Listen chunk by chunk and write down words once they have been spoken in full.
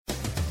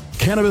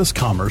Cannabis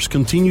commerce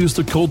continues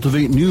to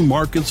cultivate new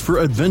markets for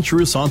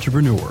adventurous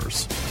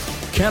entrepreneurs.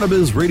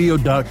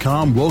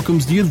 CannabisRadio.com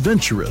welcomes the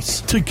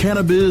adventurous to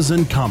Cannabis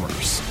and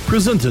Commerce,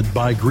 presented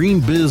by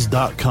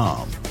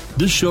GreenBiz.com.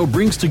 This show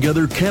brings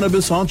together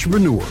cannabis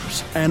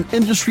entrepreneurs and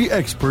industry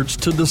experts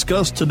to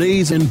discuss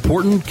today's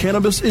important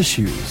cannabis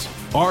issues.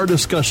 Our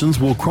discussions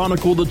will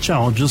chronicle the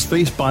challenges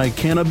faced by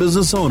cannabis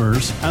business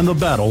owners and the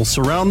battle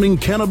surrounding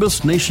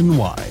cannabis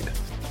nationwide.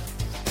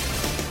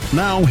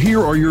 Now, here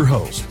are your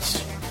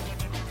hosts.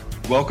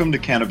 Welcome to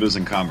Cannabis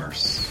and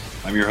Commerce.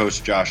 I'm your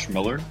host, Josh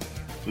Miller.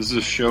 This is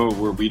a show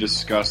where we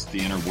discuss the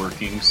inner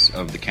workings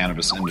of the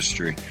cannabis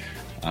industry.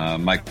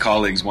 My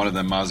colleagues, one of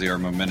them, Maziar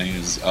Momeni,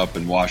 is up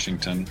in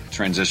Washington,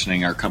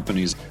 transitioning our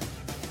companies.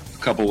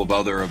 A couple of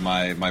other of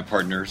my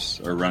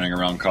partners are running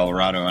around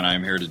Colorado, and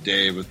I'm here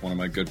today with one of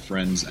my good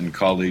friends and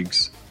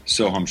colleagues,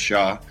 Sohum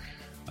Shah.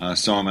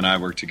 Sohum and I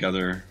work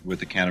together with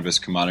the Cannabis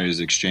Commodities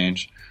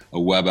Exchange, a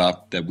web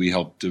app that we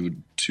helped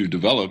to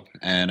develop.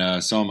 And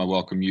Sohum, I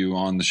welcome you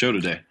on the show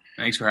today.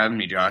 Thanks for having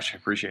me, Josh. I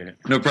appreciate it.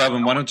 No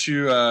problem. Why don't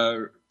you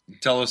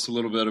tell us a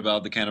little bit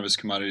about the Cannabis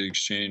Commodities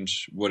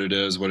Exchange, what it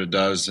is, what it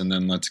does, and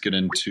then let's get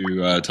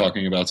into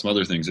talking about some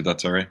other things, if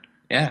that's all right.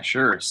 Yeah,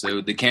 sure.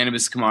 So the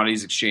Cannabis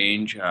Commodities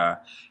Exchange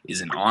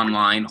is an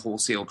online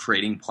wholesale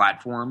trading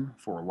platform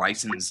for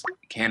licensed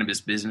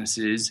cannabis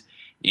businesses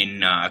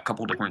in a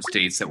couple different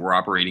states that we're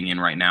operating in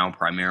right now,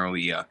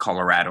 primarily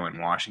Colorado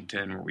and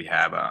Washington, where we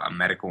have a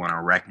medical and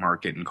a rec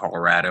market in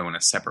Colorado and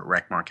a separate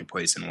rec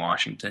marketplace in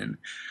Washington.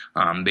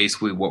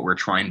 Basically, what we're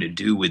trying to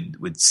do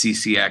with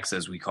CCX,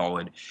 as we call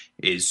it,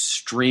 is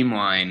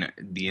streamline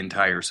the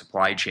entire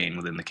supply chain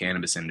within the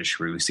cannabis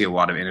industry. We see a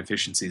lot of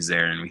inefficiencies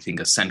there, and we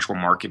think a central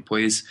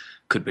marketplace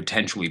could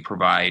potentially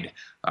provide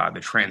the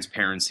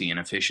transparency and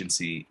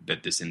efficiency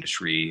that this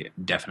industry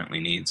definitely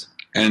needs.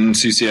 And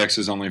CCX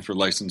is only for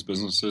licensed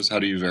businesses. How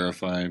do you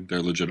verify their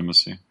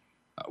legitimacy?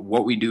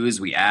 What we do is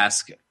we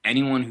ask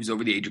anyone who's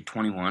over the age of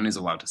 21 is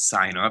allowed to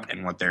sign up,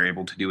 and what they're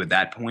able to do at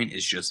that point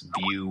is just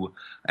view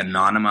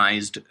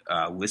anonymized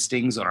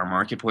listings on our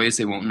marketplace.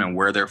 They won't know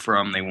where they're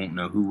from. They won't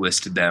know who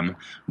listed them,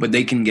 but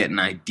they can get an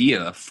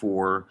idea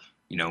for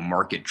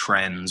market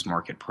trends,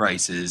 market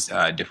prices,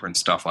 different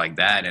stuff like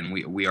that. And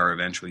we are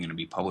eventually going to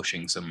be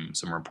publishing some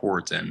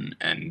reports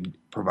and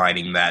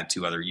providing that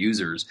to other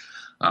users.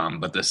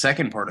 But the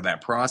second part of that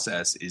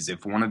process is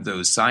if one of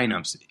those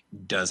signups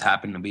does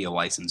happen to be a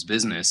licensed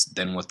business,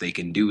 then what they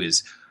can do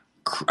is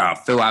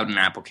fill out an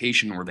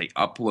application where they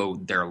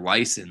upload their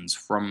license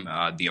from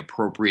the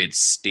appropriate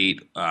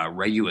state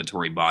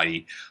regulatory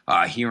body.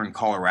 Here in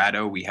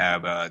Colorado, we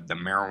have the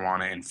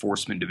Marijuana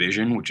Enforcement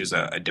Division, which is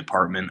a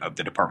department of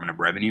the Department of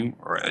Revenue,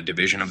 or a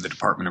division of the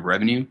Department of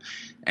Revenue.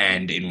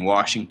 And in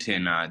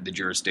Washington, the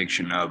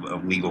jurisdiction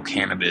of legal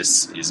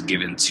cannabis is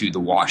given to the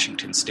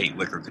Washington State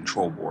Liquor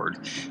Control Board.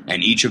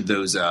 And each of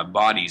those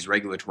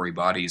regulatory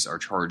bodies, are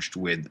charged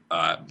with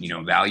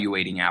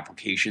evaluating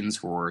applications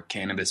for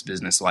cannabis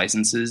business licenses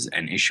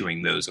and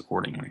issuing those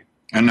accordingly.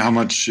 And how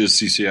much is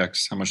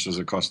CCX? How much does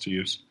it cost to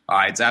use?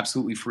 It's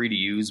absolutely free to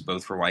use,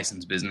 both for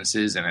licensed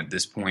businesses and at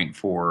this point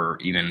for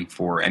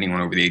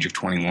anyone over the age of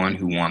 21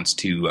 who wants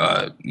to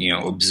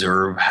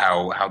observe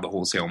how the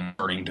wholesale is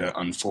starting to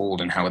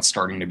unfold and how it's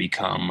starting to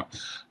become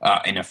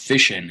an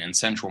efficient and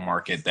central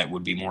market that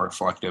would be more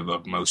reflective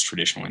of most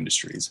traditional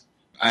industries.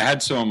 I had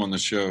Sohum on the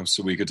show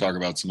so we could talk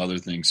about some other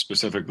things.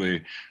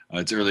 Specifically,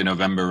 it's early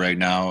November right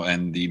now,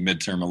 and the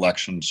midterm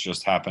elections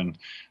just happened.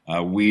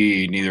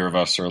 Neither of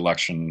us are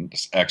election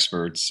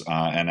experts,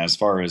 and as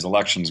far as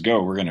elections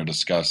go, we're going to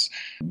discuss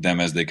them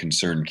as they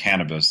concern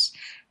cannabis.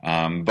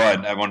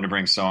 But I wanted to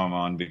bring Sohum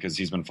on because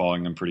he's been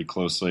following them pretty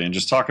closely and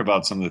just talk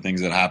about some of the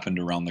things that happened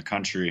around the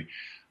country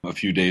a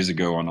few days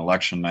ago on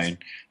election night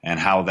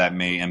and how that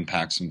may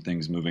impact some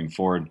things moving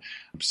forward.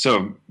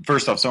 So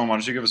first off, Sohum, why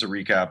don't you give us a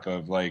recap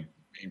of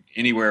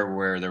anywhere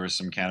where there was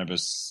some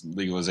cannabis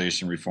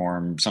legalization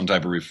reform, some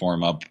type of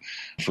reform up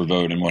for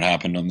vote, and what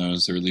happened on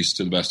those, or at least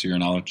to the best of your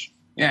knowledge?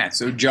 Yeah,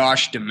 so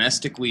Josh,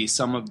 domestically,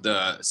 some of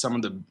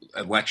the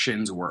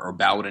elections or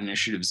ballot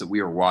initiatives that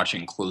we were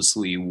watching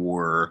closely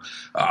were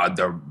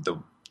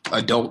the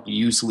adult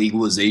use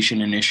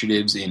legalization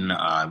initiatives in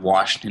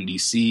Washington,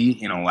 D.C.,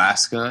 in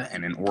Alaska,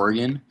 and in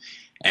Oregon,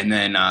 and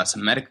then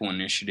some medical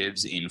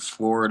initiatives in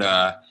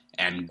Florida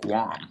and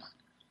Guam.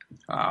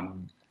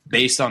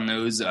 Based on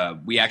those,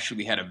 we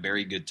actually had a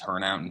very good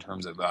turnout in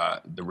terms of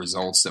the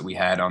results that we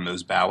had on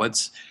those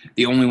ballots.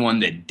 The only one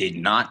that did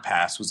not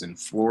pass was in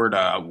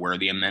Florida, where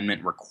the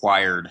amendment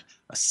required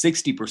a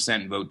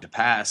 60% vote to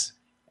pass,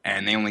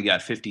 and they only got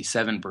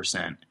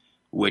 57%,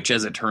 which,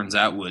 as it turns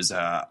out, was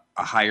a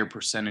higher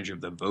percentage of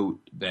the vote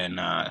than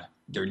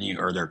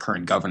their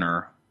current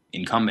governor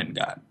incumbent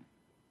got.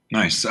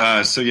 Nice.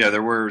 So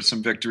there were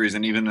some victories,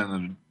 and even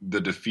in the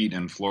defeat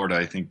in Florida,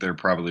 I think there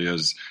probably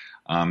is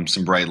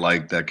some bright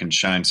light that can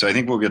shine. So I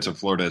think we'll get to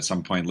Florida at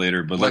some point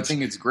later. But I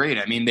think it's great.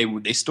 I mean,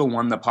 they still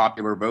won the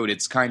popular vote.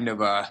 It's kind of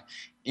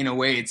in a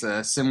way, it's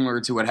similar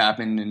to what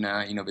happened in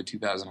the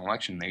 2000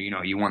 election. There,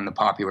 you won the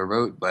popular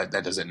vote, but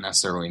that doesn't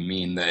necessarily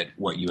mean that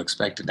what you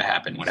expected to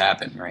happen would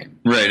happen, right?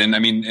 Right, and I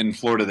mean, in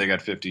Florida they got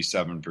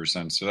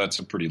 57%, so that's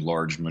a pretty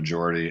large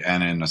majority.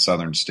 And in a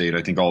southern state,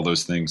 I think all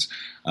those things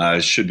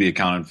should be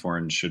accounted for,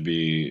 and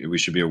we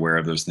should be aware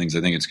of those things.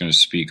 I think it's going to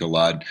speak a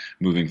lot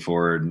moving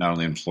forward, not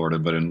only in Florida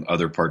but in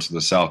other parts of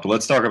the South. But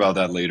let's talk about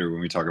that later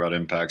when we talk about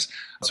impacts.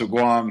 So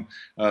Guam,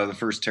 the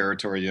first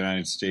territory of the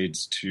United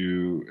States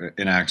to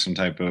enact some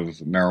type of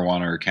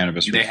marijuana or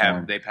cannabis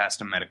reform. They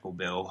passed a medical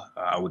bill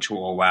which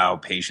will allow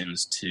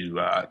patients to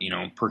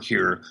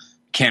procure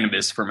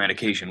cannabis for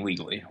medication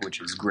legally,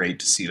 which is great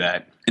to see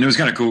that. And it was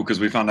kind of cool because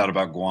we found out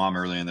about Guam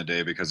early in the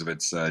day because of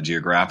its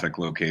geographic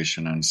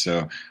location. And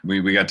so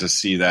we got to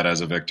see that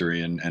as a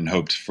victory and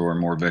hoped for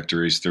more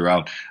victories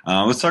throughout.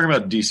 Let's talk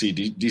about D.C.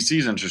 D.C.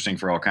 is interesting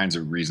for all kinds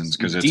of reasons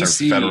because it's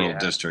DC, our federal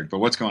district. But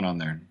what's going on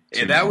there?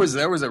 Yeah, that was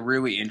a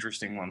really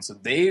interesting one. So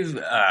they've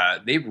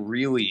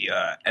really,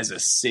 as a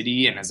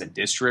city and as a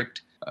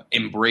district,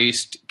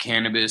 embraced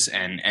cannabis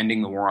and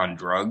ending the war on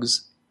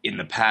drugs. In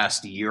the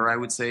past year, I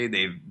would say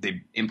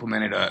they've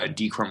implemented a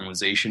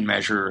decriminalization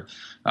measure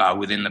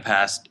within the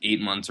past 8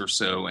 months or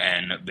so,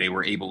 and they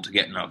were able to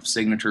get enough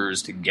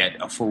signatures to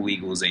get a full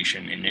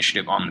legalization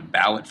initiative on the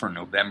ballot for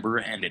November,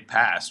 and it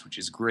passed, which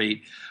is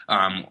great.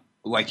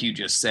 Like you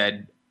just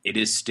said, it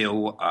is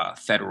still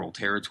federal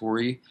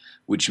territory,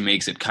 which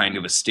makes it kind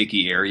of a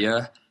sticky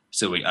area.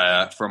 So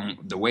from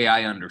the way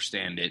I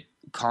understand it,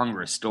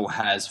 Congress still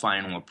has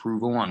final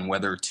approval on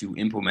whether to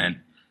implement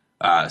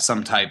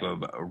some type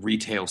of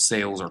retail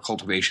sales or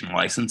cultivation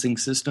licensing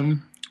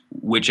system,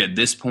 which at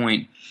this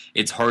point,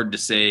 it's hard to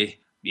say.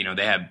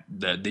 They have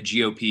the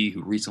GOP,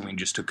 who recently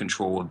just took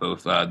control of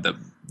both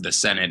the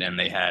Senate, and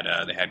they had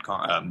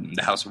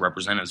the House of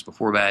Representatives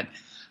before that.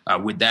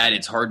 With that,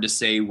 it's hard to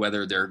say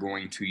whether they're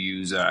going to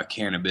use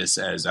cannabis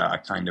as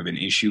kind of an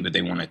issue that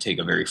they want to take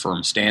a very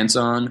firm stance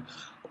on,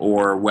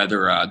 or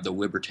whether the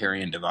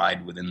libertarian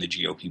divide within the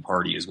GOP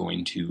party is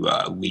going to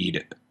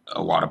lead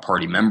a lot of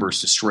party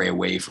members to stray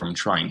away from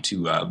trying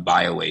to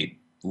violate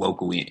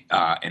locally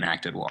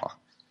enacted law.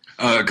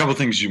 A couple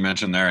things you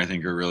mentioned there I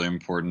think are really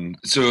important.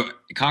 So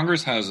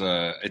Congress has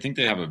I think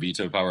they have a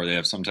veto power. They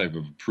have some type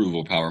of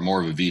approval power,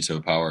 more of a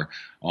veto power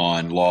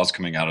on laws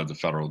coming out of the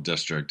federal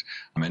district.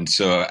 And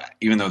so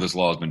even though this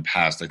law has been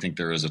passed, I think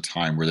there is a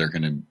time where they're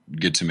going to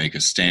get to make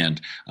a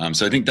stand.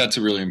 So I think that's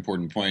a really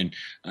important point.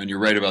 And you're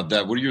right about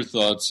that. What are your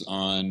thoughts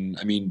on,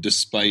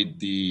 despite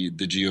the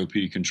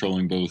GOP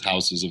controlling both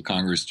houses of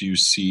Congress, do you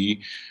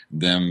see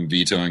them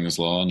vetoing this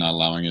law and not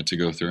allowing it to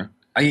go through?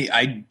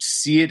 I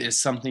see it as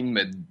something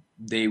that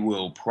they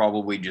will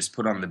probably just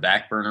put on the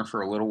back burner for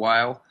a little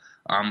while.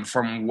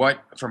 From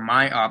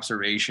my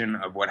observation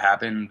of what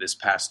happened this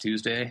past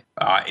Tuesday,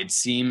 it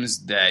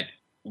seems that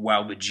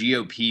while the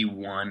GOP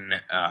won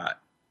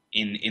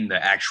in the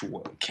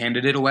actual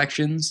candidate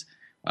elections,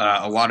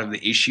 a lot of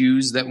the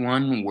issues that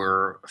won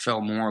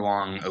fell more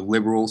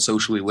along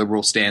socially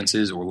liberal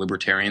stances or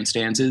libertarian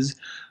stances,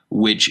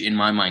 which in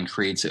my mind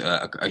creates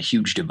a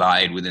huge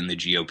divide within the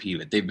GOP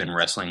that they've been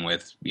wrestling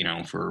with,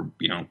 for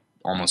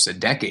almost a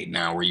decade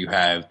now, where you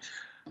have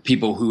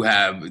people who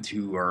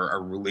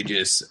are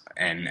religious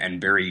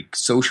and very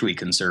socially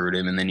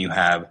conservative, and then you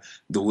have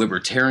the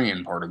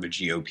libertarian part of the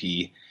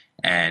GOP,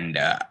 and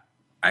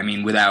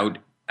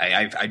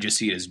I just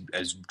see it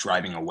as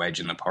driving a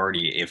wedge in the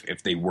party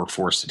if they were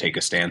forced to take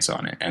a stance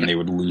on it, and they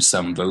would lose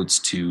some votes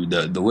to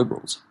the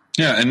liberals.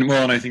 Yeah, and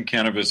I think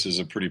cannabis is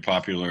a pretty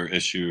popular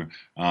issue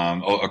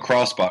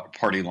across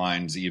party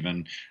lines,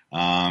 even,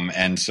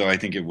 and so I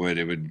think it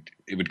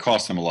would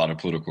cost them a lot of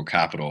political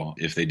capital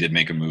if they did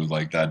make a move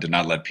like that. Did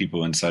not let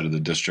people inside of the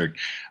district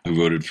who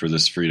voted for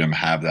this freedom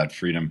have that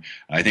freedom.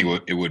 I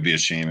think it would be a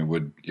shame.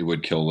 It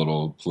would kill a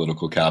little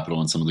political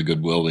capital and some of the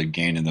goodwill they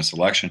gained in this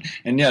election.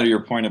 And yeah, to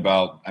your point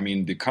about,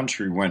 the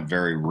country went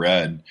very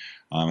red.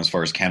 As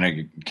far as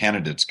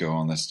candidates go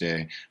on this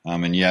day.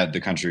 And yet the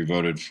country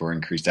voted for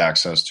increased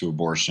access to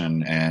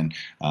abortion and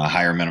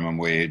higher minimum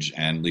wage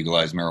and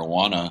legalized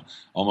marijuana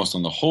almost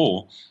on the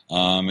whole.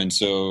 And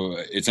so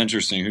it's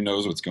interesting. Who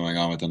knows what's going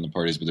on within the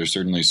parties, but there's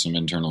certainly some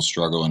internal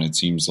struggle. And it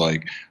seems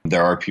like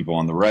there are people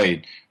on the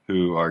right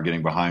who are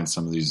getting behind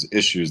some of these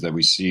issues that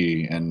we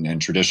see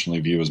and traditionally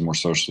view as more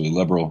socially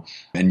liberal.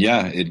 And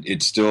yeah,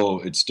 it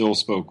still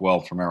spoke well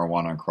for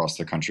marijuana across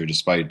the country,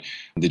 despite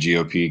the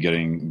GOP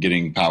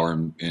getting power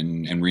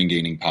and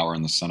regaining power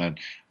in the Senate.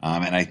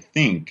 And I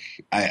think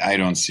I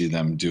don't see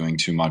them doing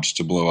too much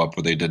to blow up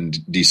what they did in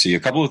D.C. A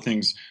couple of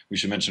things we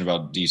should mention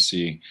about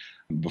D.C.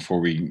 before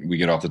we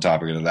get off the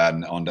topic of that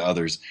and on to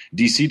others.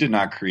 D.C. did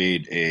not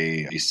create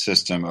a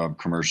system of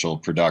commercial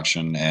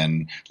production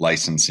and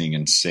licensing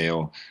and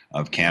sale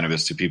of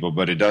cannabis to people,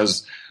 but it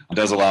does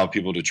allow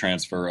people to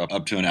transfer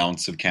up to an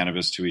ounce of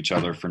cannabis to each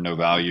other for no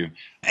value.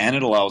 And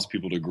it allows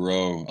people to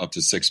grow up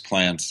to 6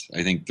 plants,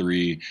 I think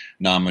 3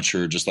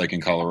 non-mature, just like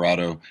in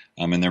Colorado,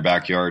 in their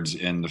backyards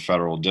in the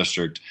federal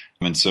district.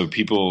 And so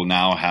people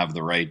now have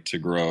the right to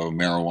grow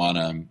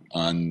marijuana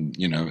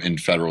in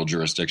federal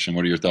jurisdiction.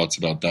 What are your thoughts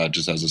about that?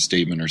 just as a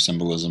statement or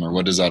symbolism, or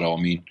what does that all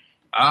mean?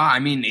 I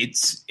mean,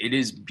 it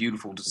is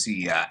beautiful to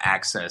see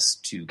access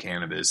to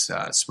cannabis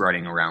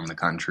spreading around the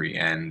country,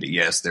 and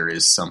yes, there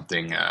is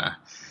something,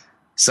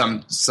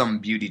 some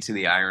beauty to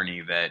the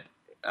irony that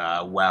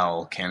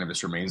while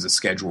cannabis remains a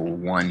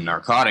Schedule I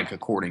narcotic,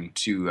 according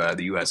to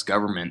the U.S.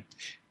 government,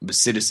 the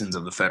citizens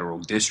of the federal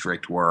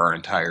district, where our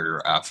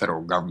entire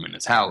federal government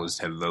is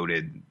housed, have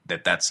voted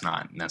that that's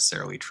not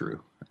necessarily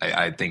true.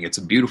 I think it's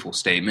a beautiful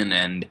statement,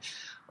 and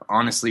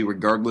honestly,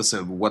 regardless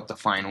of what the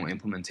final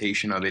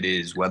implementation of it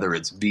is, whether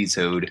it's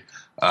vetoed,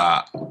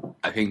 I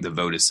think the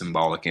vote is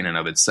symbolic in and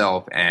of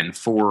itself. And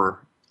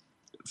for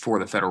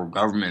the federal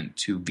government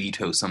to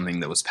veto something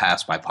that was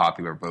passed by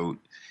popular vote,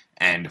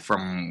 and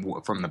from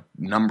the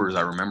numbers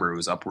I remember, it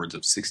was upwards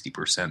of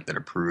 60% that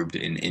approved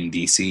in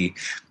D.C.,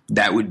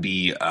 that would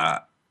be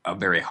a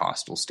very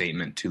hostile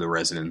statement to the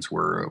residents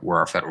where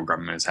our federal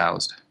government is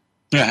housed.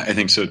 Yeah, I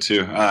think so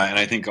too. And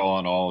I think all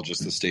in all,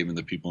 just the statement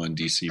that people in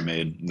D.C.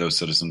 made, those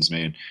citizens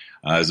made,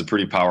 is a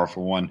pretty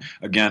powerful one.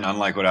 Again,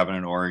 unlike what happened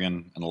in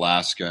Oregon and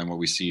Alaska and what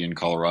we see in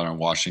Colorado and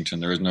Washington,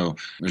 there's no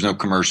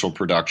commercial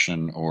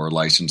production or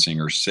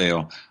licensing or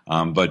sale,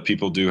 but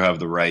people do have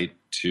the right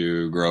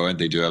to grow it.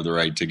 They do have the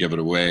right to give it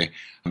away.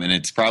 And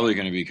it's probably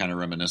going to be kind of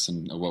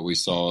reminiscent of what we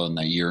saw in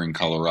that year in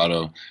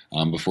Colorado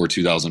before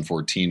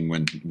 2014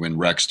 when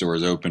rec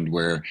stores opened,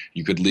 where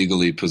you could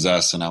legally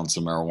possess an ounce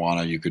of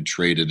marijuana. You could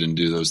trade it and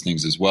do those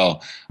things as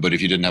well. But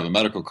if you didn't have a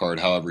medical card,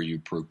 however you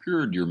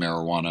procured your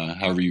marijuana,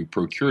 however you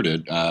procured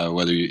it,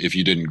 if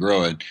you didn't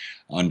grow it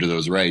under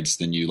those rights,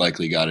 then you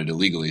likely got it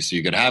illegally. So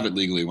you could have it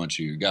legally once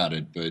you got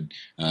it, but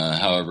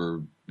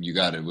however you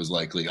got it was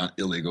likely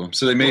illegal.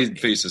 So they may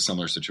face a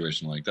similar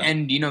situation like that.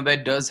 And,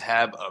 that does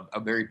have a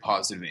very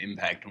positive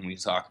impact when we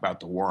talk about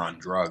the war on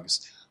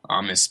drugs,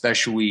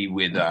 especially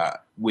with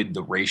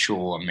the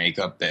racial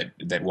makeup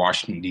that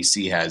Washington,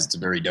 D.C. has. It's a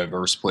very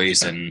diverse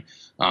place. And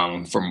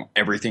from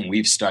everything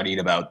we've studied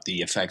about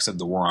the effects of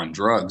the war on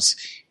drugs,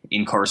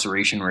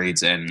 incarceration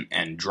rates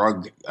and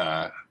drug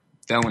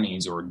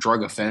felonies or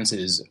drug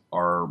offenses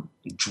are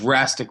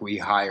drastically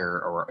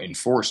higher or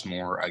enforced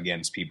more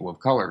against people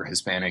of color,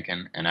 Hispanic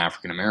and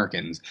African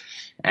Americans.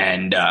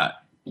 And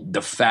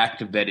the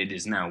fact that it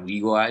is now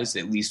legalized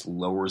at least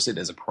lowers it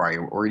as a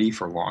priority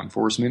for law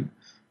enforcement,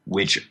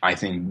 which I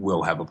think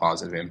will have a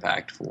positive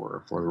impact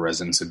for the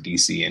residents of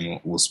D.C. and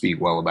will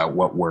speak well about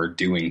what we're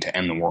doing to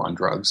end the war on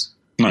drugs.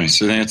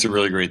 Nice. I think it's a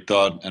really great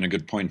thought and a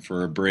good point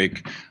for a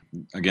break.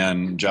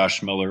 Again,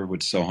 Josh Miller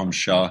with Sohum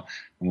Shah,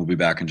 and we'll be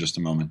back in just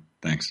a moment.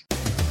 Thanks.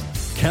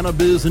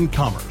 Cannabis and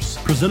Commerce,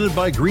 presented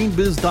by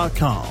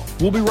greenbiz.com.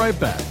 We'll be right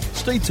back.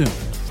 Stay tuned.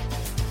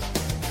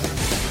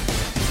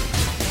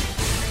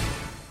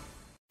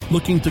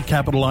 Looking to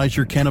capitalize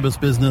your cannabis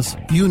business?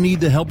 You need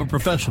the help of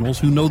professionals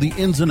who know the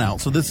ins and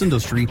outs of this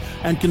industry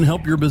and can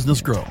help your business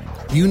grow.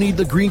 You need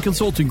the Green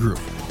Consulting Group.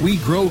 We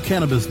grow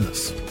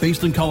cannabis.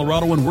 Based in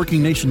Colorado and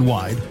working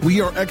nationwide,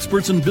 we are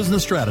experts in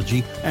business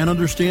strategy and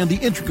understand the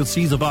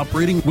intricacies of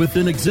operating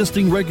within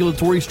existing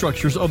regulatory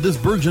structures of this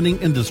burgeoning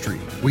industry.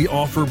 We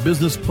offer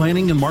business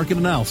planning and market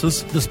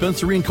analysis,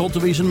 dispensary and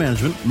cultivation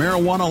management,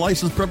 marijuana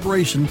license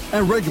preparation,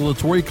 and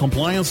regulatory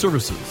compliance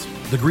services.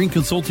 The Green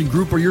Consulting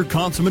Group are your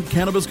consummate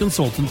cannabis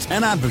consultants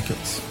and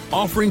advocates,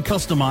 offering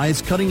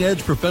customized,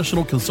 cutting-edge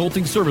professional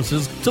consulting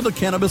services to the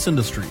cannabis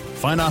industry.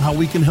 Find out how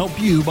we can help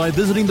you by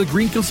visiting the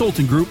Green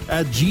Consulting Group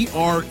at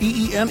greenebiz.com.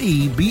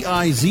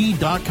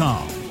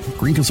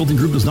 Green Consulting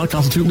Group does not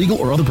constitute legal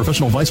or other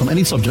professional advice on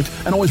any subject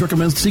and always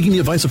recommends seeking the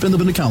advice of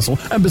independent counsel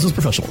and business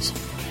professionals.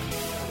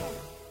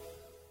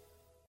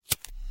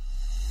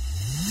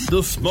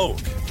 The smoke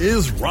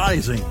is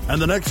rising,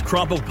 and the next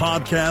crop of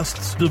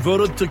podcasts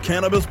devoted to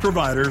cannabis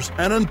providers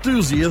and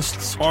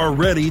enthusiasts are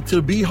ready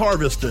to be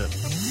harvested.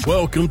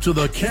 Welcome to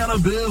the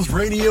Cannabis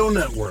Radio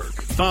Network,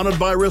 founded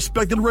by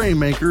respected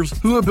rainmakers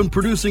who have been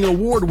producing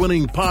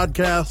award-winning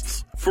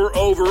podcasts for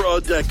over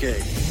a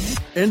decade.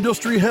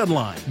 Industry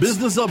headlines,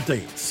 business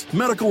updates,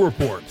 medical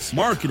reports,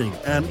 marketing,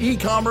 and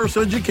e-commerce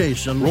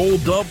education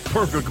rolled up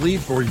perfectly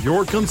for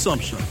your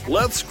consumption.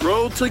 Let's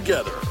grow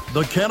together.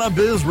 The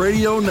Cannabis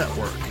Radio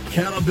Network.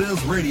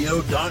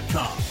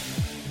 CannabisRadio.com.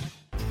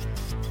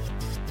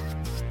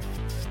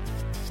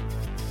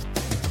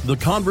 The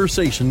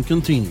conversation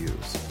continues.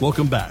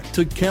 Welcome back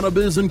to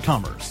Cannabis and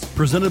Commerce,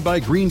 presented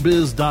by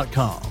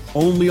greenbiz.com,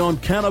 only on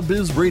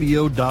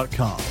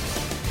CannabisRadio.com.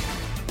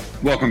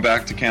 Welcome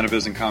back to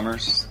Cannabis and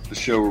Commerce, the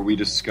show where we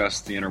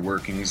discuss the inner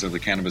workings of the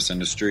cannabis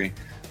industry.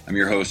 I'm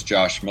your host,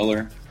 Josh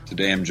Miller.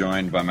 Today I'm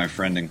joined by my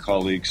friend and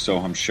colleague,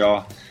 Sohum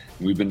Shah.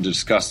 We've been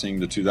discussing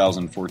the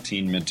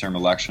 2014 midterm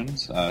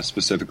elections,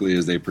 specifically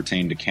as they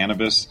pertain to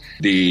cannabis,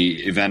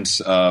 the events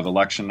of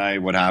election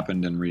night, what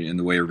happened in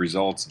the way of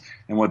results,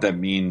 and what that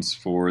means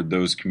for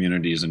those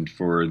communities and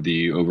for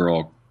the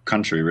overall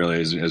country,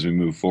 really, as we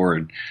move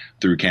forward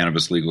through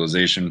cannabis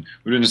legalization.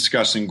 We've been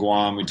discussing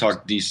Guam, we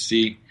talked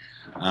D.C.,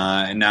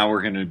 and now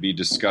we're going to be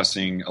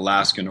discussing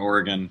Alaska and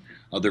Oregon,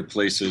 other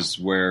places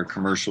where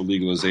commercial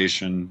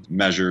legalization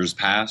measures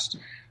passed.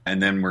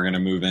 And then we're going to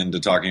move into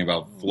talking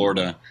about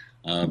Florida,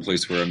 a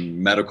place where a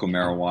medical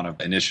marijuana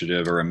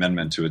initiative or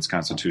amendment to its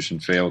constitution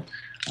failed,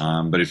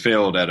 but it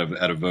failed at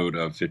a vote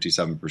of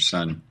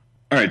 57%.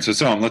 All right, so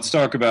Sohum, let's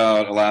talk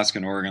about Alaska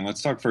and Oregon.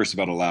 Let's talk first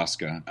about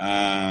Alaska,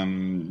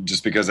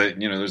 just because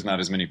there's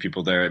not as many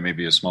people there. It may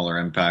be a smaller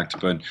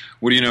impact, but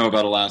what do you know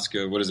about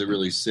Alaska? What does it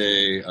really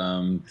say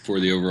for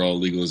the overall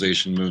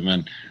legalization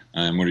movement?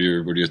 And what are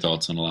your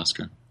thoughts on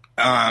Alaska?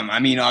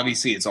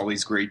 Obviously, it's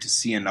always great to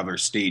see another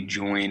state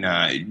join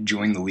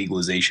the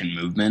legalization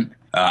movement.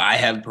 I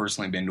have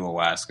personally been to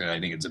Alaska. I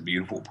think it's a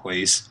beautiful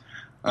place.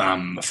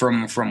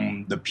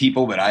 From the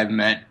people that I've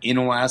met in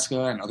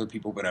Alaska and other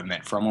people that I've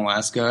met from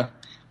Alaska,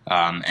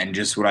 and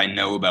just what I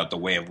know about the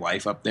way of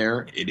life up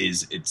there,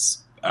 it's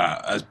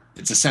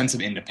a sense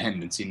of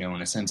independence,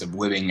 and a sense of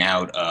living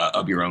out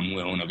of your own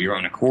will and of your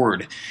own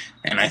accord.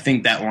 And I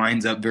think that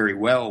lines up very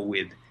well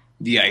with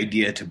the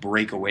idea to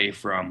break away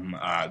from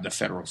the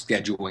federal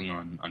scheduling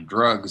on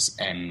drugs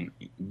and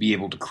be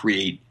able to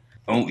create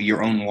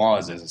your own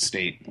laws as a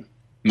state.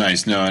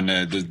 Nice. No, and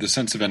the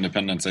sense of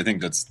independence, I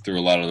think that's through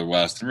a lot of the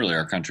West and really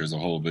our country as a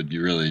whole, but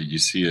you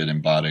see it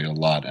embodied a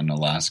lot in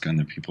Alaska and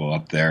the people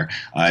up there.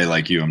 I,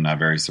 like you, am not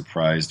very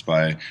surprised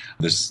by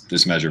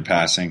this measure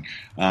passing.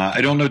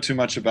 I don't know too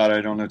much about it.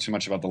 I don't know too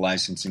much about the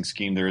licensing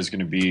scheme. There is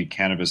going to be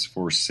cannabis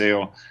for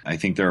sale. I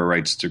think there are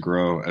rights to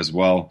grow as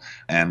well,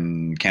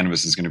 and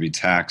cannabis is going to be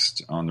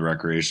taxed on the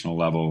recreational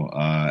level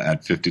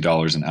at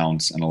 $50 an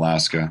ounce in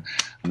Alaska.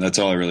 And that's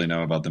all I really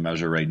know about the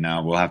measure right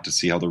now. We'll have to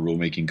see how the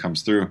rulemaking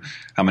comes through,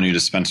 how many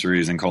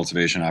dispensaries and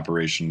cultivation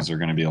operations are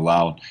going to be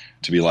allowed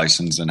to be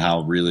licensed, and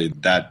how really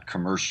that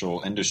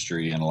commercial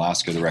industry in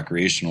Alaska, the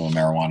recreational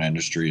marijuana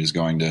industry, is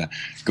going to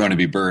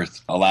be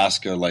birthed.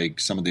 Alaska, like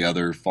some of the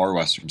other far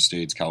western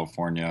states,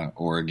 California,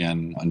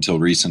 Oregon, until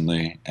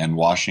recently, and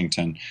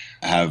Washington,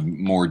 have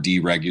more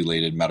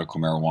deregulated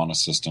medical marijuana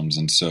systems.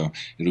 And so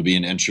it'll be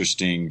an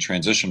interesting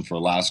transition for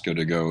Alaska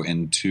to go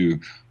into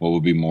what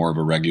will be more of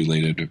a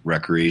regulated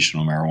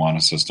recreational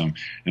marijuana system.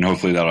 And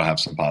hopefully that'll have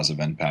some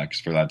positive impacts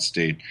for that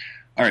state.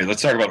 All right,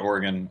 let's talk about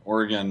Oregon.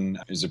 Oregon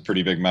is a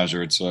pretty big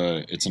measure. It's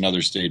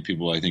another state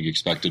people, I think,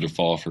 expected to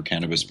fall for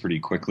cannabis pretty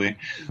quickly,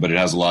 but it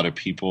has a lot of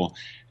people.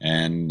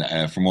 And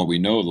from what we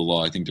know of the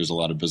law, I think there's a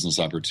lot of business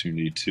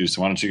opportunity too.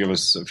 So why don't you give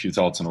us a few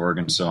thoughts on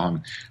Oregon,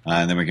 Sohum,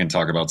 and then we can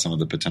talk about some of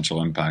the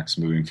potential impacts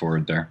moving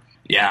forward there.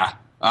 Yeah,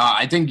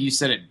 I think you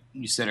said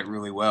it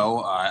really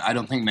well. I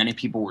don't think many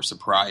people were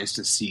surprised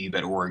to see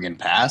that Oregon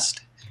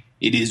passed.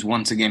 It is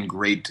once again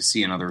great to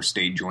see another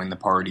state join the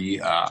party.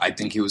 I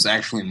think it was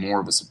actually more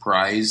of a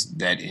surprise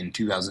that in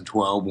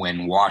 2012,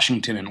 when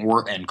Washington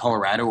and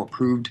Colorado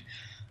approved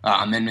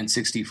Amendment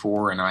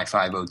 64 and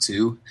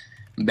I-502,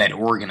 that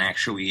Oregon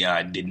actually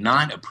did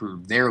not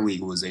approve their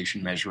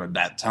legalization measure at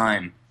that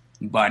time.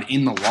 But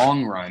in the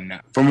long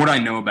run, from what I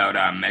know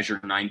about Measure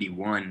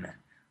 91,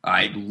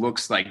 it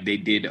looks like they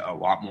did a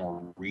lot more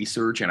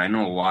research, and I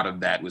know a lot of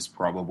that was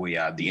probably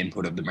the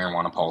input of the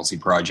Marijuana Policy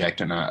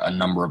Project and a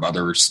number of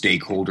other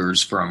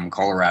stakeholders from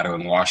Colorado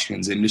and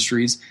Washington's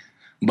industries.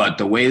 But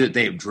the way that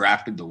they have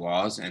drafted the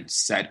laws and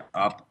set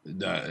up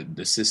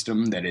the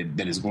system that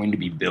is going to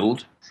be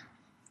built,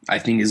 I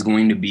think is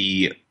going to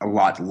be a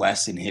lot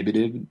less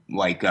inhibitive,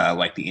 like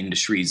the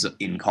industries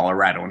in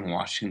Colorado and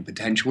Washington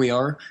potentially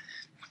are.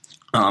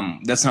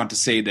 That's not to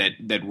say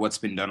that what's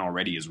been done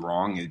already is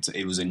wrong.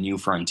 It was a new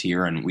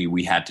frontier, and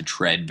we had to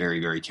tread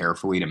very, very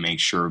carefully to make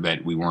sure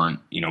that we weren't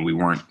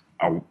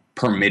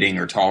permitting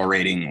or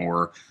tolerating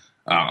or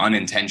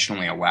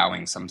unintentionally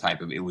allowing some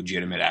type of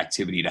illegitimate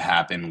activity to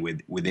happen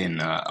within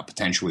a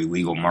potentially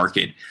legal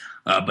market.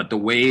 But the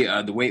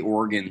way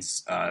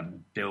Oregon's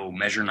bill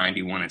Measure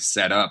 91 is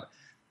set up,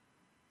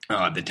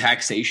 the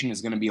taxation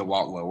is going to be a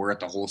lot lower at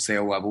the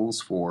wholesale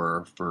levels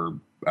for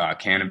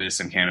cannabis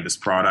and cannabis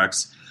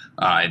products.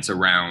 It's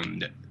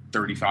around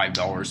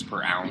 $35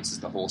 per ounce is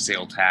the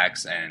wholesale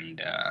tax,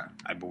 and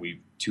I believe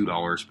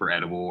 $2 per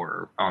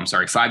edible,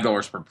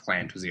 $5 per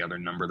plant was the other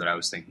number that I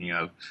was thinking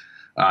of.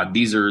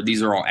 These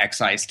are all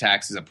excise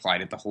taxes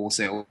applied at the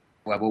wholesale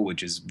level,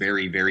 which is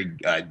very, very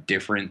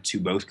different to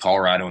both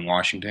Colorado and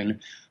Washington.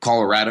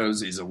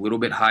 Colorado's is a little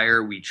bit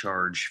higher. We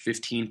charge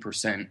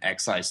 15%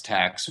 excise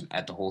tax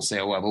at the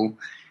wholesale level.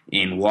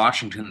 In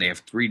Washington, they have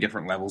 3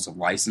 different levels of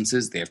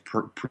licenses. They have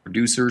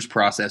producers,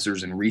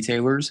 processors, and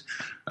retailers.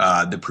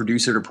 The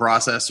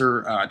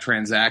producer-to-processor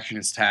transaction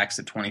is taxed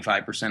at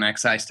 25%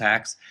 excise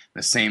tax.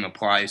 The same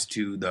applies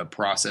to the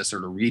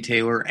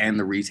processor-to-retailer and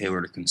the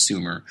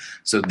retailer-to-consumer.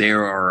 So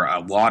there are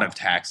a lot of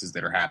taxes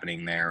that are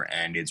happening there,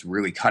 and it's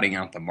really cutting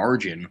out the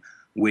margin,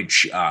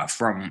 which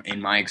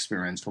in my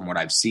experience, from what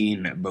I've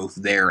seen both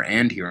there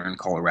and here in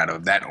Colorado,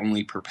 that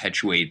only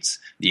perpetuates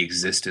the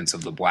existence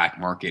of the black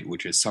market,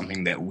 which is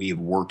something that we have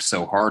worked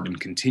so hard and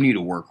continue to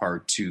work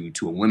hard to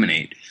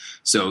eliminate.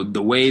 So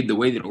the way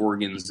that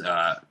Oregon's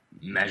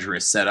measure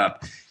is set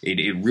up,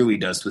 it really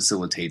does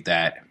facilitate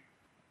that.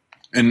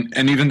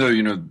 And even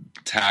though,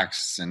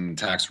 tax and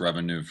tax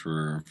revenue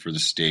for the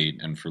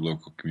state and for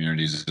local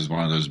communities is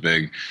one of those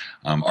big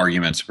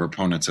arguments,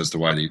 proponents as to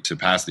why to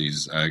pass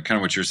these. Kind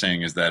of what you're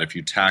saying is that if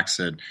you tax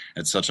it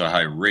at such a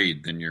high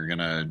rate, then you're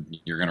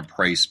gonna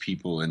price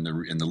people in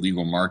the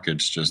legal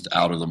markets just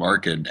out of the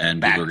market,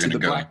 and back people are going to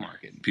go black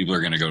market. People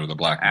are going to go to the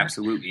black market.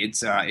 Absolutely,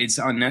 it's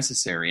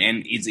unnecessary,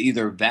 and it's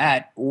either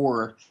that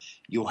or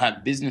you'll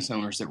have business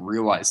owners that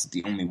realize that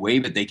the only way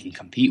that they can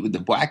compete with the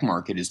black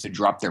market is to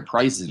drop their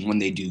prices. And when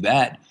they do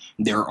that,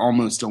 they're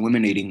almost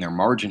eliminating their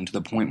margin to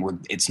the point where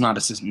it's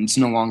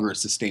no longer a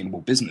sustainable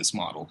business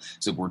model.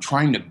 So if we're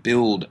trying to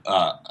build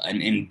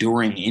an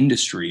enduring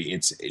industry,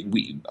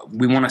 we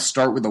want to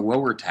start with a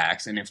lower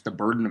tax, and if the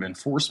burden of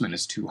enforcement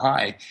is too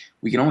high,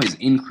 we can always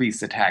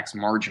increase the tax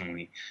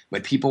marginally.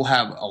 But people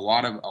have a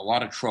lot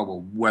of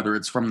trouble, whether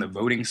it's from the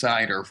voting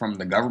side or from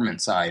the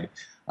government side,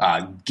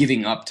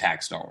 giving up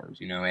tax dollars,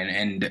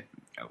 and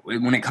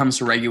when it comes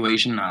to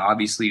regulation,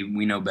 obviously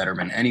we know better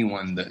than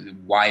anyone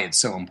why it's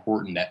so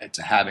important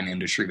to have an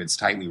industry that's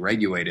tightly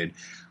regulated.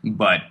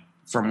 But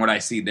from what I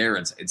see there,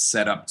 it's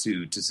set up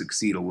to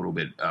succeed a little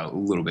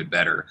bit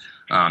better.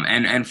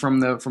 And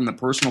from the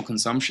personal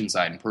consumption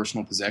side and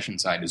personal possession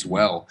side as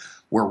well,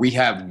 where we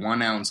have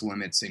 1 ounce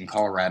limits in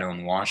Colorado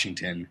and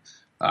Washington.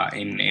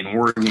 In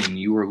Oregon,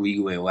 you are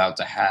legally allowed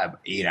to have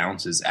 8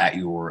 ounces at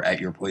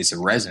your place of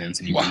residence,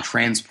 and you can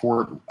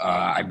transport,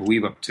 I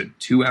believe, up to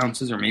 2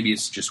 ounces, or maybe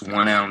it's just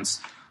 1 ounce,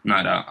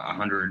 not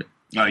 100.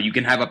 You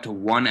can have up to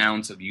 1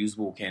 ounce of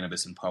usable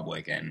cannabis in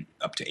public, and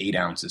up to 8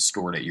 ounces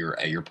stored at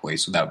your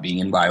place without being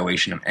in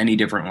violation of any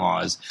different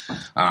laws.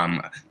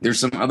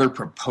 There's some other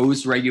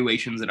proposed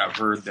regulations that I've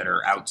heard that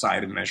are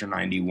outside of Measure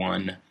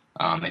 91.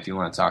 If you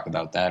want to talk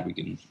about that, we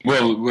can.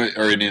 Well,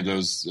 are any of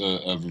those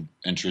of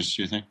interest,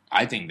 do you think?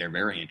 I think they're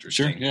very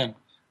interesting. Sure,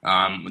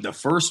 yeah. The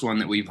first one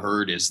that we've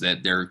heard is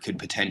that there could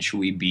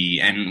potentially be,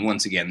 and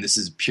once again, this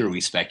is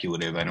purely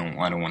speculative. I don't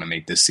want to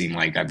make this seem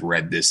like I've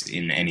read this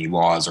in any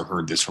laws or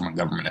heard this from a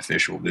government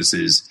official. This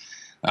is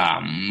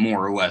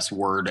more or less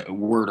word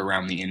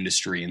around the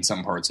industry in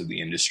some parts of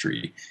the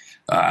industry.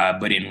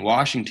 But in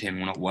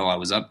Washington, while I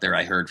was up there,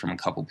 I heard from a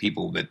couple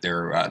people that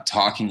they're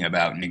talking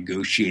about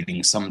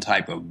negotiating some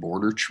type of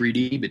border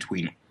treaty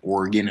between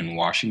Oregon and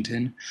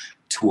Washington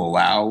to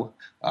allow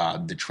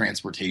the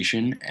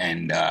transportation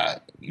and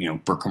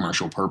for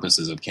commercial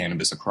purposes of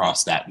cannabis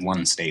across that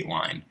one state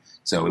line.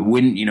 So it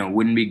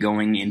wouldn't be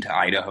going into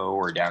Idaho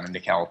or down into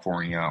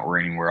California or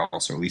anywhere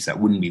else, or at least that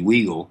wouldn't be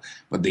legal.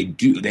 But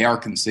they are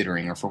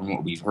considering, or from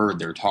what we've heard,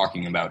 they're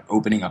talking about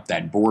opening up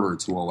that border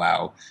to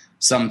allow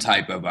some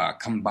type of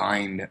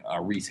combined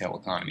retail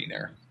economy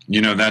there.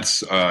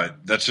 That's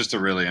just a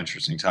really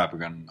interesting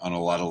topic on a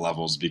lot of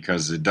levels,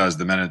 because it does,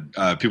 the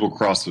minute people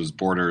cross those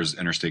borders,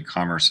 interstate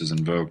commerce is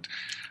invoked,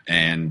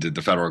 and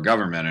the federal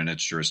government and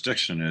its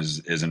jurisdiction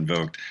is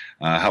invoked.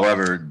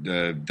 However,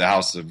 the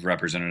House of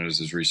Representatives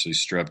has recently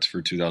stripped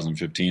for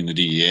 2015 the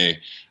DEA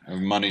of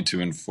money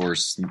to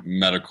enforce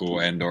medical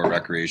and or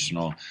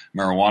recreational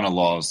marijuana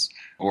laws,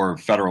 or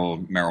federal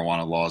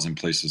marijuana laws in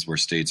places where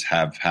states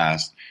have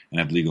passed and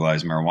have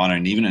legalized marijuana,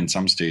 and even in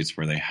some states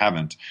where they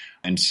haven't.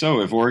 And so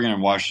if Oregon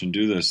and Washington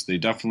do this, they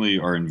definitely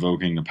are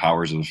invoking the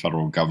powers of the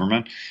federal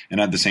government. And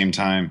at the same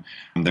time,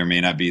 there may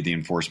not be the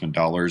enforcement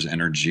dollars,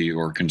 energy,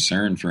 or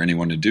concern for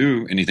anyone to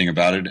do anything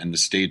about it. And the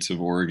states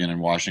of Oregon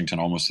and Washington,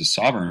 almost as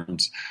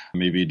sovereigns,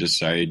 may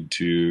decide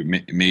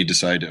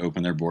to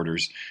open their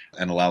borders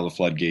and allow the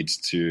floodgates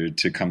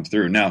to come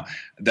through. Now,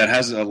 that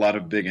has a lot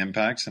of big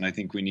impacts, and I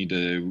think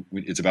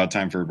it's about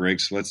time for a break.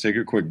 So let's take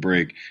a quick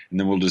break, and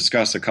then we'll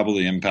discuss a couple of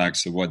the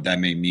impacts of what that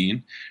may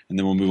mean. And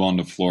then we'll move on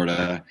to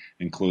Florida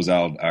and close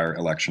out our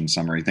election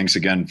summary. Thanks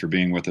again for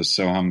being with us,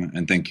 Sohum,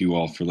 and thank you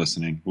all for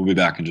listening. We'll be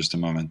back in just a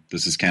moment.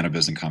 This is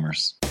Cannabis and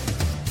Commerce.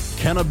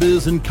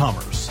 Cannabis and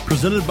Commerce,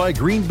 presented by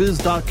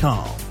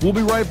greenbiz.com. We'll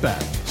be right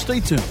back. Stay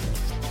tuned.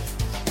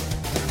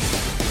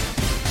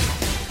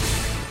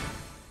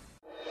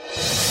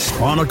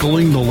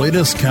 Chronicling the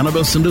latest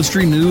cannabis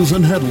industry news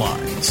and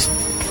headlines.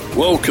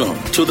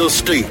 Welcome to the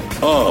State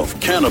of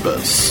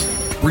Cannabis,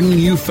 bringing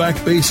you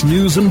fact-based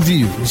news and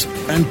views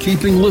and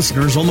keeping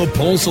listeners on the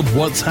pulse of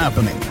what's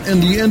happening in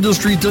the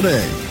industry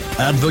today.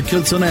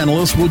 Advocates and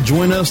analysts will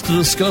join us to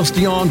discuss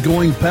the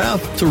ongoing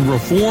path to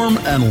reform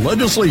and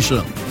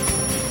legislation.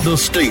 The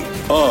State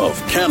of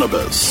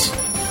Cannabis.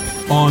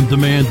 On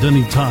demand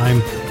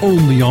anytime,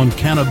 only on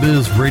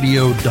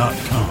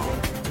CannabisRadio.com.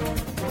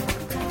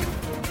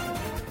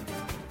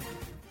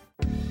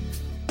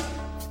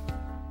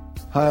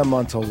 Hi, I'm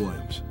Montel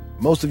Williams.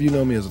 Most of you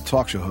know me as a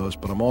talk show host,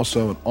 but I'm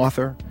also an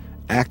author,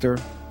 actor,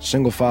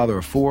 single father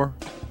of 4,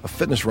 a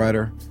fitness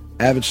writer,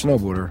 avid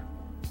snowboarder,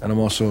 and I'm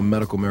also a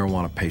medical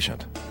marijuana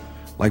patient.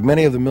 Like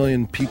many of the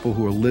million people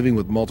who are living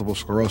with multiple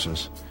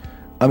sclerosis,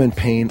 I'm in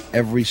pain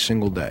every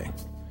single day.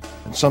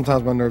 And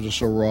sometimes my nerves are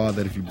so raw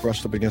that if you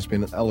brushed up against me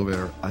in an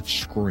elevator, I'd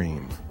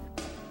scream.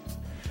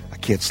 I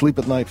can't sleep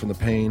at night from the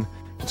pain,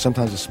 and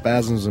sometimes the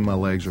spasms in my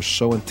legs are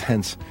so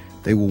intense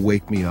they will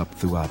wake me up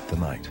throughout the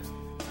night.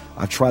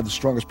 I've tried the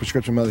strongest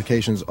prescription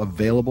medications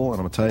available, and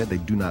I'm going to tell you, they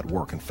do not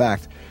work. In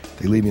fact,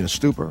 They leave you in a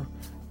stupor,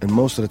 and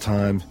most of the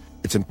time,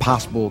 it's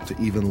impossible to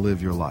even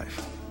live your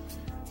life.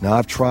 Now,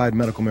 I've tried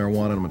medical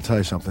marijuana, and I'm going to tell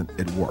you something,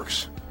 it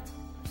works.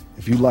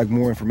 If you'd like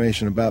more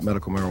information about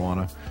medical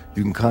marijuana,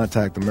 you can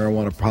contact the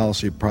Marijuana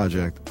Policy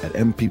Project at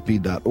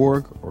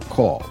mpp.org or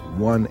call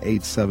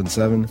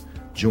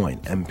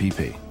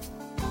 1-877-JOIN-MPP.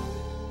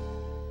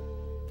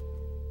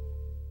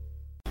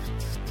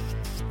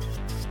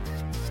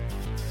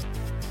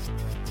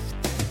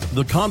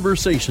 The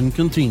conversation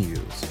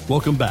continues.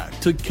 Welcome back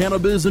to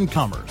Cannabis and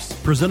Commerce,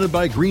 presented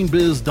by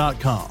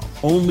greenbiz.com,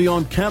 only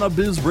on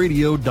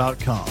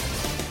cannabisradio.com.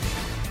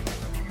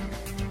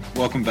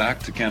 Welcome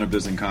back to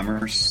Cannabis and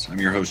Commerce. I'm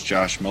your host,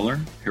 Josh Miller,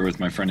 here with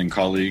my friend and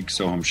colleague,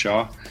 Sohum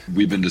Shah.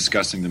 We've been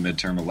discussing the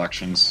midterm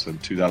elections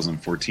of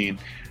 2014,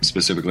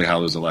 specifically how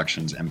those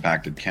elections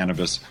impacted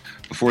cannabis.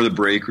 Before the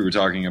break, we were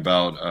talking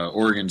about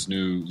Oregon's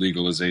new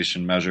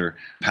legalization measure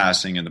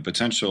passing and the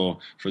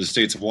potential for the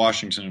states of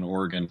Washington and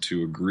Oregon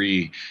to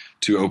agree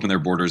to open their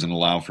borders and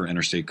allow for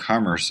interstate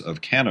commerce of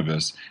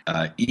cannabis,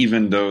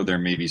 even though there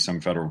may be some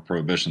federal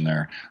prohibition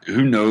there.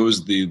 Who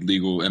knows the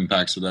legal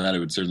impacts of that? It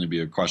would certainly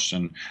be a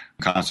question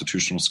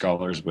constitutional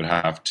scholars would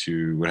have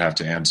to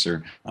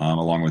answer,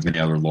 along with many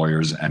other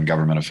lawyers and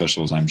government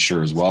officials, I'm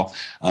sure, as well.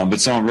 But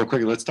so real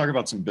quickly, let's talk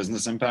about some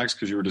business impacts,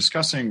 because you were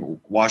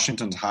discussing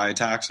Washington's high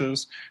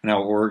taxes and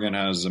how Oregon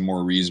has a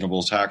more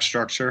reasonable tax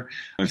structure.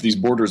 If these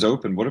borders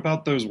open, what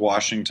about those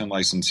Washington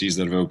licensees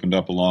that have opened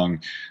up along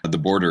the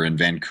border in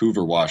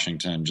Vancouver,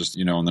 Washington, just,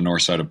 on the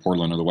north side of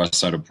Portland or the west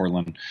side of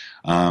Portland?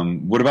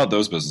 What about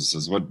those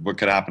businesses? What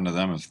could happen to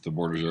them if the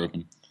borders are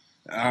open?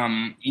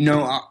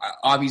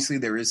 Obviously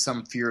there is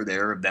some fear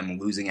there of them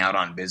losing out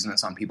on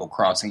business, on people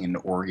crossing into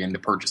Oregon to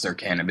purchase their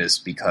cannabis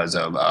because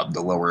of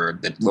the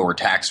lower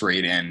tax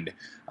rate and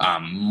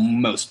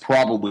most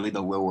probably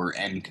the lower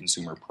end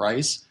consumer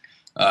price.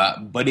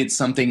 But it's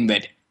something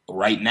that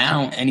right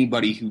now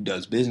anybody who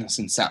does business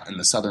in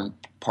the southern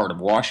part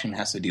of Washington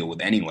has to deal with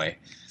anyway.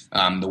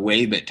 The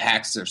way that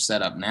taxes are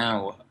set up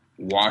now,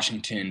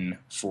 Washington,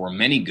 for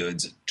many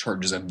goods,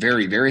 charges a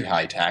very, very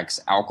high tax,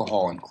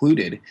 alcohol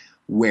included,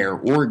 where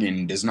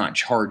Oregon does not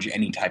charge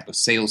any type of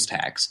sales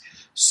tax.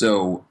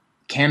 So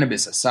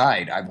cannabis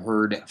aside, I've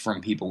heard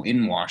from people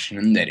in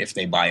Washington that if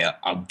they buy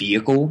a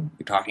vehicle,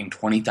 you're talking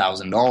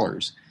 $20,000. A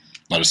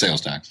lot of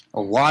sales tax.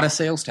 A lot of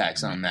sales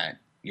tax on that.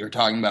 You're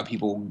talking about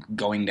people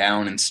going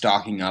down and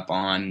stocking up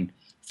on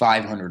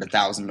 $500,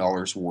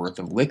 $1,000 worth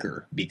of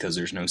liquor because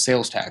there's no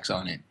sales tax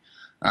on it.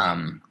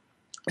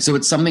 So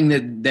it's something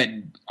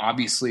that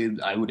obviously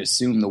I would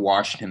assume the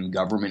Washington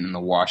government and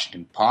the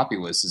Washington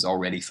populace is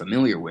already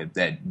familiar with,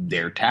 that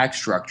their tax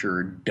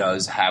structure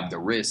does have the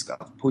risk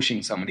of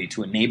pushing somebody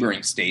to a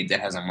neighboring state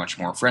that has a much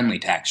more friendly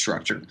tax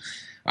structure.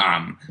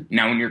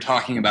 Now, when you're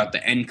talking about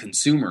the end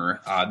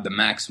consumer, the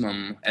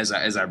maximum, as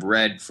I've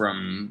read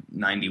from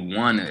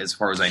 91, as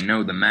far as I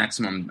know, the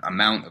maximum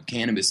amount of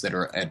cannabis that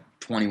a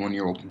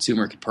 21-year-old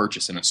consumer could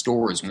purchase in a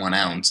store is 1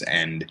 ounce,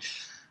 and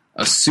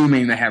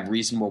assuming they have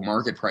reasonable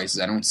market prices,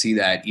 I don't see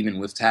that even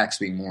with tax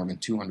being more than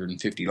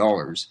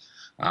 $250.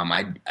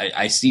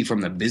 I see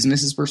from the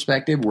business's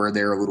perspective where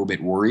they're a little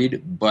bit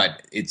worried,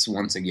 but it's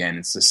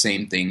the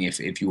same thing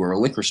if you were a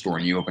liquor store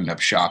and you opened up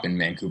shop in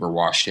Vancouver,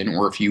 Washington,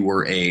 or if you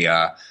were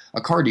a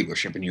car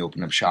dealership and you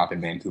opened up shop in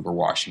Vancouver,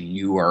 Washington.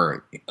 You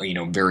are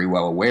very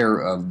well aware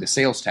of the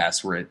sales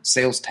tax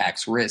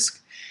risk.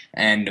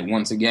 And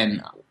once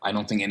again, I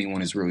don't think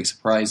anyone is really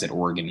surprised that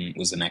Oregon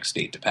was the next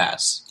state to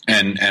pass.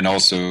 And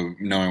also,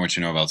 knowing what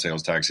you know about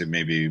sales tax, it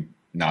may be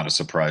not a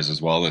surprise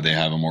as well that they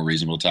have a more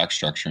reasonable tax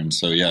structure. And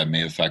so, yeah, it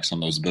may affect some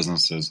of those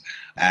businesses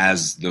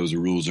as those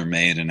rules are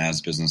made and as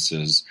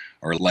businesses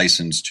are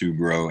licensed to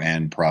grow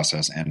and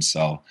process and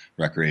sell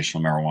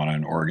recreational marijuana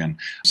in Oregon.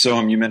 So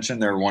you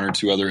mentioned there are one or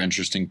two other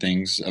interesting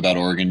things about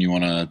Oregon you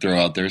want to throw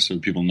out there so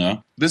people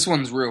know? This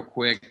one's real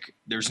quick.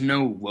 There's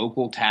no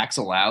local tax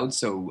allowed.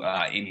 So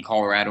in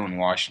Colorado and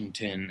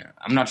Washington,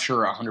 I'm not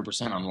sure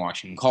 100% on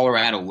Washington.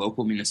 Colorado,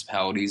 local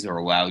municipalities are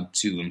allowed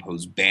to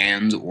impose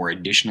bans or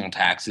additional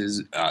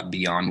taxes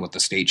beyond what the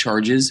state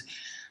charges.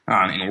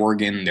 In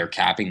Oregon, they're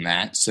capping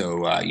that.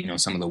 So,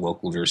 some of the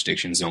local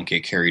jurisdictions don't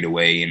get carried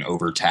away and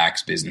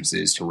overtax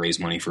businesses to raise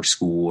money for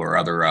school or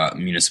other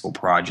municipal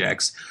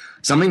projects.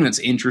 Something that's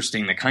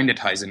interesting that kind of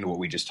ties into what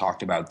we just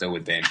talked about, though,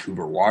 with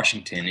Vancouver,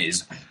 Washington,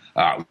 is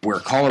where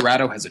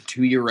Colorado has a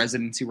 2-year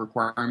residency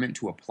requirement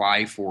to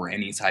apply for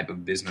any type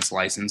of business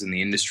license in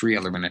the industry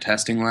other than a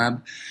testing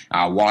lab.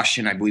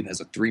 Washington, I believe,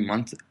 has a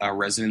 3-month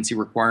residency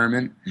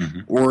requirement. Mm-hmm.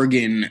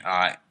 Oregon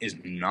is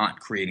not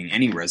creating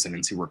any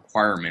residency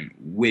requirement,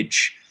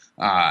 which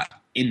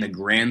in the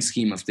grand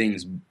scheme of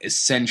things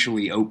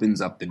essentially opens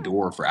up the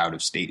door for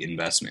out-of-state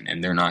investment,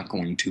 and they're not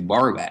going to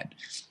bar that.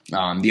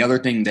 The other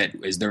thing that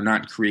is they're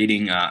not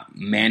creating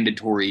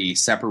mandatory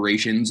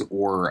separations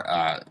or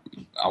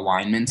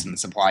alignments in the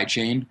supply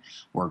chain,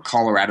 where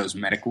Colorado's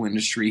medical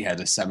industry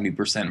has a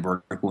 70%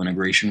 vertical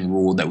integration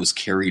rule that was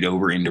carried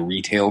over into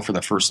retail for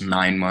the first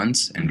 9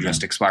 months and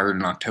just expired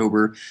in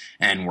October,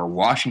 and where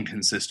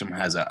Washington's system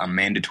has a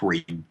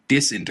mandatory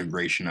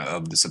disintegration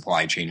of the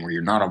supply chain where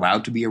you're not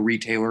allowed to be a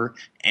retailer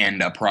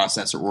and a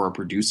processor or a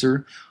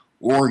producer.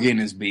 Oregon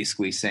is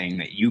basically saying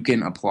that you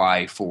can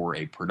apply for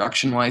a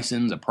production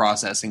license, a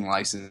processing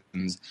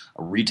license,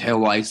 a retail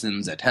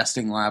license, a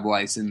testing lab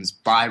license,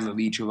 5 of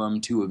each of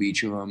them, 2 of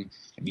each of them.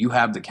 If you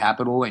have the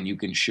capital and you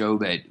can show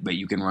that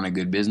you can run a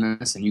good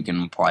business, and you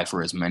can apply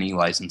for as many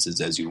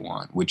licenses as you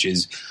want, which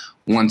is,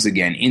 once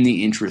again, in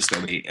the interest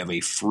of a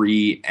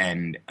free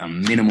and a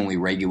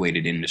minimally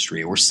regulated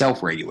industry, or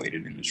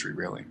self-regulated industry,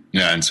 really.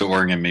 Yeah, and so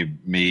Oregon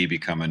may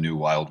become a new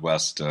Wild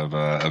West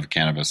of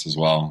cannabis as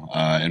well,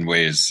 in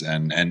ways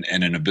and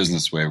in a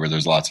business way where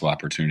there's lots of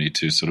opportunity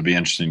too. So it'll be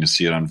interesting to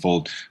see it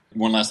unfold.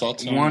 One last thought,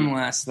 Tony? One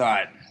last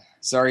thought.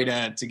 Sorry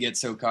to get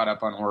so caught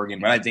up on Oregon,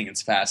 but I think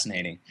it's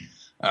fascinating.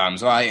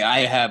 So I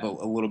have a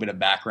little bit of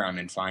background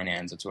in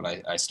finance. That's what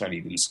I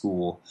studied in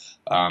school.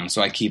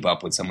 So I keep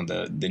up with some of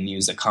the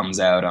news that comes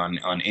out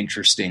on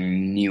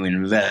interesting new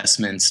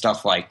investments,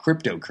 stuff like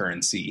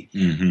cryptocurrency.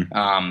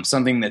 Mm-hmm.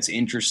 Something that's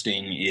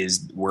interesting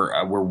is we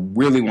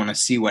really want to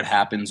see what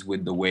happens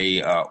with the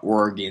way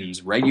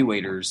Oregon's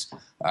regulators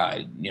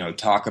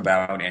talk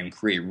about and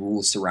create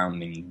rules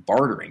surrounding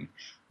bartering.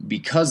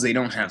 Because they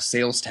don't have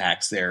sales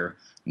tax there,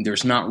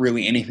 there's not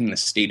really anything the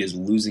state is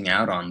losing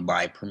out on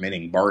by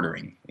permitting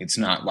bartering. It's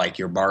not like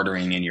you're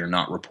bartering and you're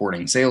not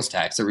reporting sales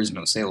tax. There is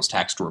no sales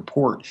tax to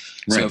report.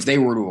 Right. So if they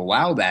were to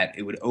allow that,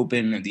 it would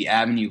open the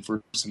avenue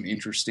for some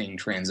interesting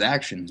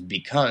transactions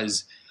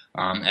because,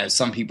 as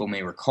some people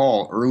may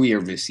recall,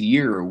 earlier this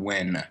year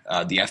when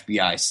the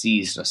FBI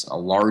seized a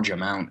large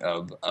amount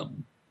of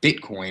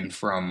Bitcoin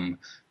from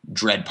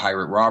Dread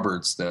Pirate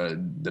Roberts,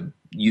 the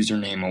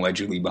username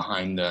allegedly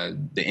behind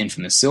the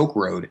infamous Silk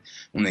Road,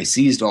 when they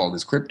seized all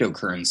this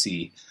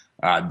cryptocurrency,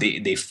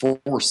 they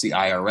forced the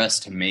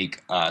IRS to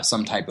make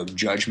some type of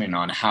judgment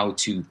on how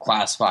to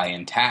classify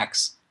and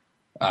tax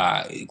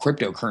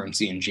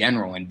cryptocurrency in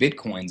general and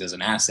Bitcoins as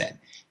an asset.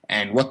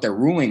 And what their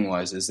ruling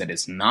is that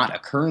it's not a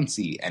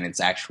currency and it's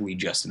actually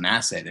just an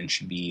asset and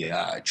should be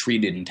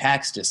treated and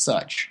taxed as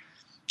such.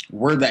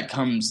 Where that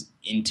comes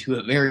into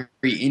a very,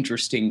 very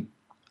interesting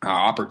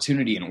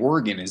opportunity in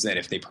Oregon is that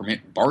if they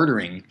permit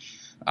bartering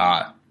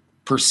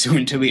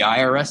pursuant to the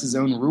IRS's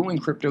own ruling,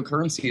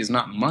 cryptocurrency is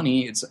not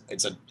money, it's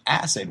an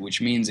asset,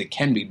 which means it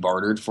can be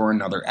bartered for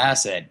another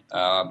asset,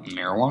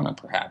 marijuana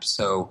perhaps.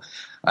 So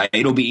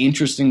it'll be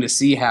interesting to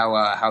see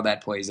how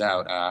that plays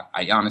out.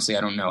 I honestly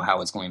don't know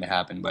how it's going to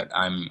happen, but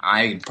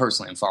I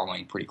personally am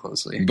following pretty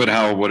closely. But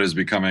how what is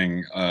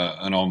becoming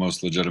an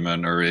almost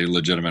legitimate or a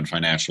legitimate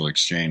financial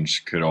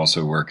exchange could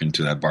also work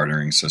into that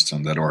bartering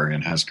system that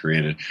Oregon has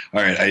created.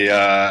 All right,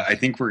 I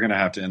think we're going to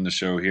have to end the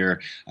show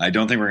here. I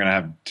don't think we're going to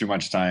have too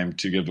much time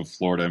to give to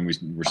Florida, and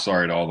we're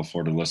sorry to all the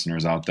Florida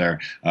listeners out there.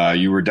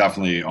 You were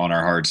definitely on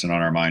our hearts and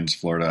on our minds,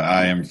 Florida.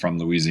 I am from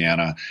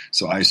Louisiana,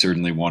 so I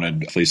certainly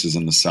wanted places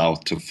in the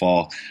South to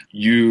fall.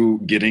 You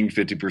getting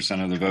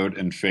 50% of the vote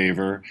in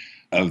favor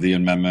of the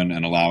amendment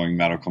and allowing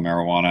medical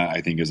marijuana,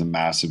 I think, is a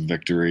massive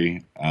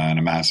victory and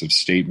a massive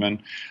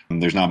statement.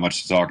 And there's not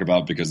much to talk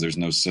about because there's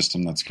no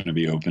system that's going to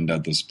be opened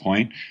at this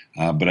point.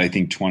 But I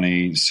think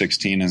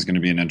 2016 is going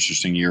to be an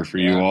interesting year for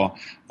you all.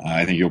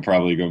 I think you'll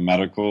probably go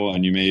medical,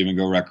 and you may even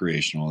go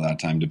recreational that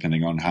time,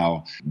 depending on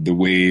how the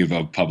wave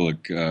of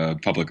public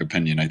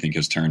opinion, I think,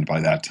 has turned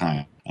by that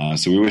time.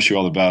 So we wish you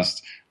all the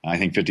best. I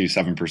think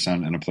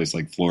 57% in a place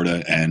like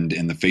Florida, and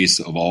in the face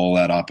of all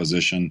that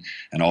opposition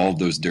and all of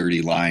those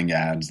dirty lying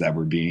ads that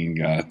were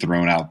being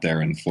thrown out there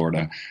in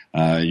Florida,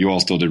 you all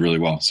still did really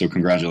well. So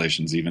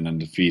congratulations, even in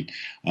defeat.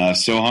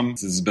 Sohum,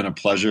 this has been a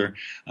pleasure.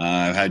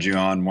 I've had you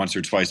on once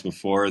or twice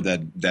before.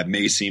 That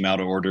may seem out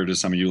of order to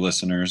some of you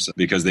listeners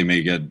because they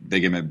may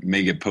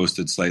get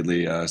posted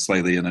slightly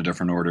in a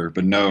different order.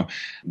 But know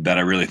that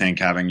I really think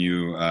having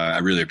you, I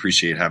really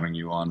appreciate having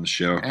you on the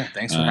show. Yeah,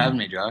 thanks for having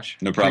me, Josh.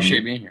 No problem.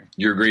 Appreciate being here.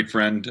 You're a great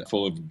friend,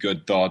 full of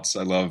good thoughts.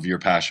 I love your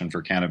passion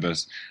for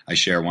cannabis. I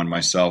share one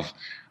myself,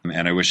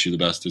 and I wish you the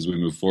best as we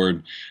move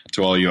forward.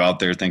 To all you out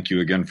there, thank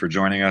you again for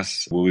joining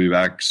us. We'll be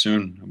back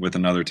soon with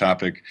another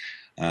topic,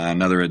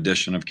 another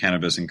edition of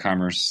Cannabis and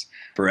Commerce.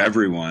 For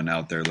everyone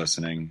out there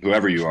listening,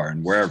 whoever you are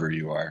and wherever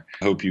you are,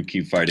 I hope you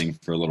keep fighting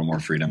for a little more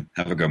freedom.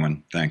 Have a good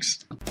one.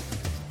 Thanks.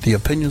 The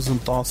opinions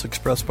and thoughts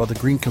expressed by the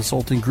Green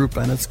Consulting Group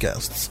and its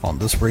guests on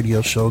this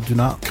radio show do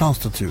not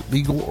constitute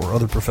legal or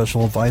other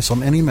professional advice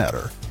on any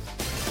matter.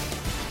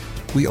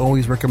 We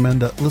always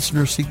recommend that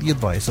listeners seek the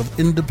advice of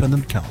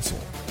independent counsel.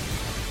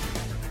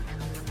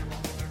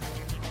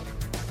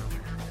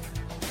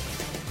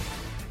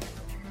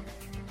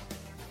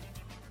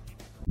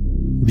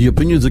 The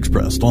opinions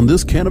expressed on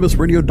this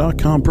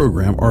CannabisRadio.com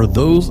program are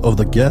those of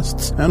the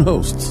guests and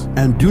hosts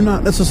and do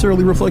not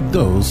necessarily reflect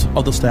those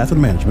of the staff and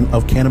management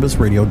of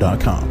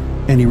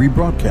CannabisRadio.com. Any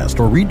rebroadcast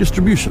or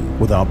redistribution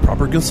without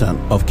proper consent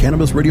of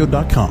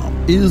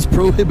CannabisRadio.com is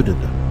prohibited.